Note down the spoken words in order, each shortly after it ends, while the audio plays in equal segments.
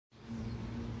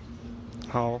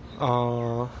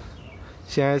好，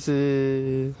现在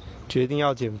是决定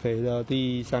要减肥的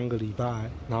第3个礼拜，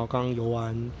然后刚游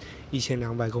完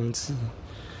1200公尺，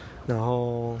然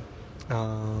后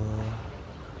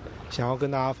想要跟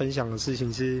大家分享的事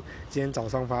情是今天早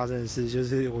上发生的事，就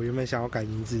是我原本想要改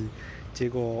名字，结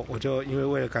果我就因为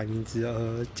为了改名字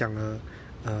而讲了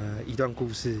一段故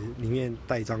事，里面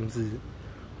带脏字。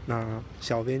那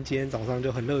小编今天早上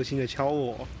就很热心的敲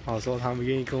我，说他们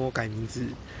愿意跟我改名字，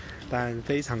但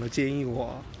非常的建议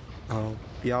我，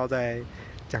不要在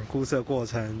讲故事的过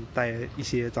程带一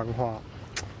些脏话，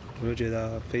我就觉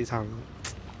得非常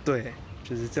对，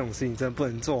就是这种事情真的不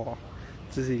能做，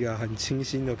这是一个很清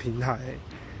新的平台，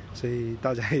所以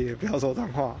大家也不要说脏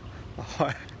话。后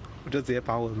来我就直接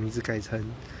把我的名字改成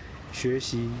学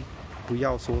习不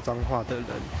要说脏话的人，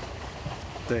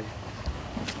对。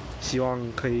希望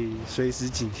可以随时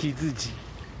警惕自己。